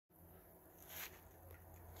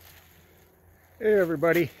Hey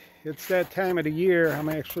everybody, it's that time of the year. I'm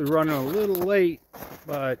actually running a little late,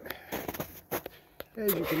 but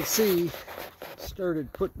as you can see,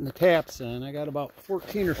 started putting the taps in. I got about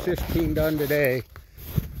 14 or 15 done today.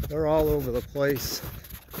 They're all over the place,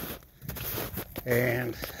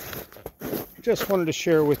 and just wanted to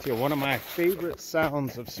share with you one of my favorite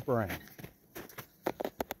sounds of spring.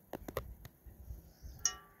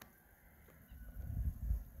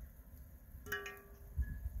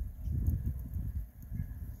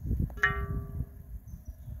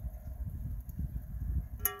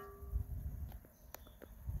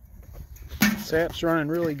 Sap's running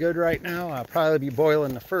really good right now. I'll probably be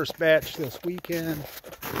boiling the first batch this weekend.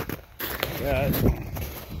 Got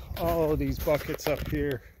all of these buckets up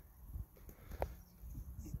here.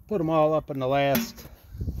 Put them all up in the last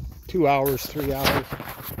 2 hours, 3 hours.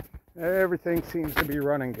 Everything seems to be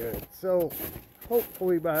running good. So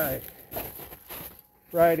hopefully by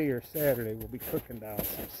Friday or Saturday we'll be cooking down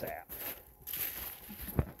some sap.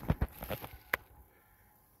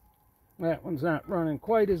 That one's not running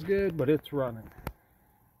quite as good, but it's running.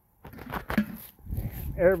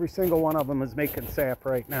 Every single one of them is making sap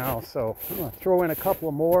right now, so I'm going to throw in a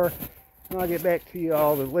couple more, and I'll get back to you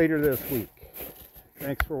all later this week.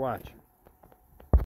 Thanks for watching.